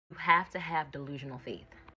have to have delusional faith.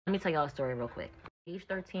 Let me tell y'all a story real quick. Age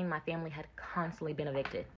 13, my family had constantly been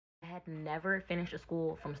evicted. I had never finished a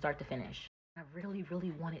school from start to finish. I really,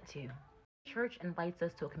 really wanted to. Church invites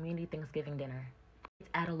us to a community Thanksgiving dinner. It's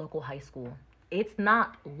at a local high school. It's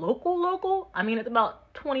not local. I mean, it's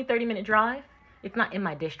about 20-30 minute drive. It's not in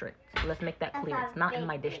my district. Let's make that clear. It's not in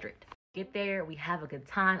my district. Get there, we have a good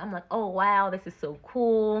time. I'm like, oh wow, this is so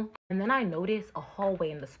cool. And then I notice a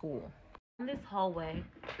hallway in the school. In this hallway,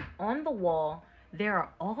 on the wall, there are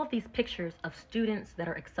all of these pictures of students that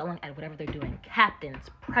are excelling at whatever they're doing. Captains,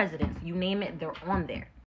 presidents, you name it, they're on there.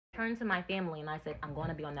 I turned to my family and I said, I'm going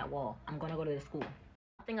to be on that wall. I'm going to go to this school.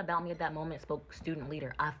 Nothing about me at that moment spoke student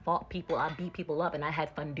leader. I fought people, I beat people up, and I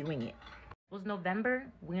had fun doing it. It was November.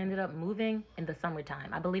 We ended up moving in the summertime.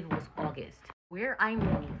 I believe it was August. Where I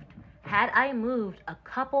moved, had I moved a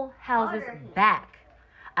couple houses back,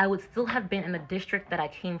 I would still have been in the district that I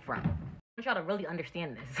came from. I want y'all to really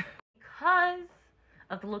understand this. Because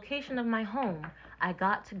of the location of my home, I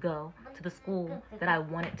got to go to the school that I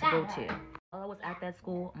wanted to go to. While I was at that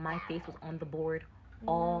school, my face was on the board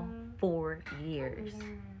all 4 years. I was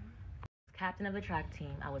captain of the track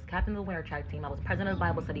team. I was captain of the winter track team. I was president of the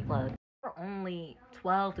Bible study club. There were only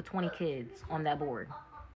 12 to 20 kids on that board.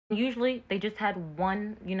 Usually, they just had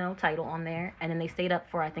one, title on there, and then they stayed up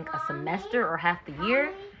for, I think, a semester or half the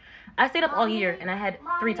year. I stayed up all year, and I had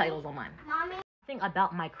 3 titles on mine. Nothing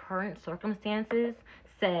about my current circumstances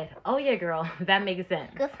said, oh yeah, girl, that makes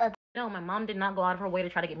sense. No, my mom did not go out of her way to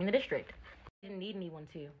try to get me in the district. She didn't need anyone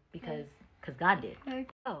to, because God did.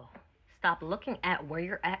 So, stop looking at where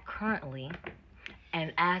you're at currently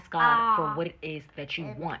and ask God for what it is that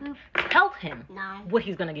you want. Tell him what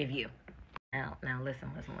he's going to give you. Now,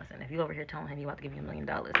 listen. If you over here telling him you about to give you $1 million,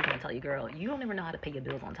 he's going to tell you, girl, you don't even know how to pay your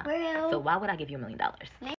bills on time. So why would I give you $1 million?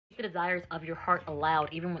 Speak the desires of your heart aloud,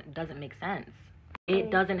 even when it doesn't make sense.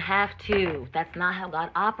 It doesn't have to. That's not how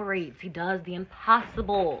God operates. He does the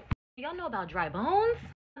impossible. Do y'all know about dry bones? Do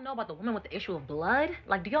y'all know about the woman with the issue of blood?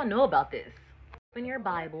 Like, do y'all know about this? In your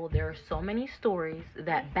Bible, there are so many stories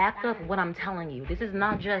that back up what I'm telling you. This is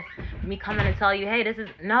not just me coming to tell you, hey,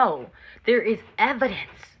 no. There is evidence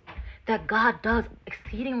that God does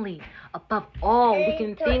exceedingly above all we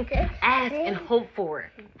can think, ask, and hope for.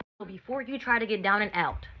 So before you try to get down and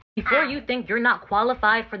out, before you think you're not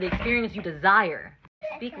qualified for the experience you desire,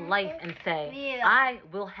 speak life and say, I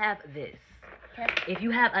will have this. If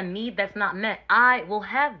you have a need that's not met, I will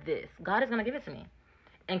have this. God is going to give it to me.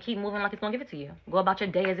 And keep moving like he's going to give it to you. Go about your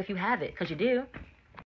day as if you have it, because you do.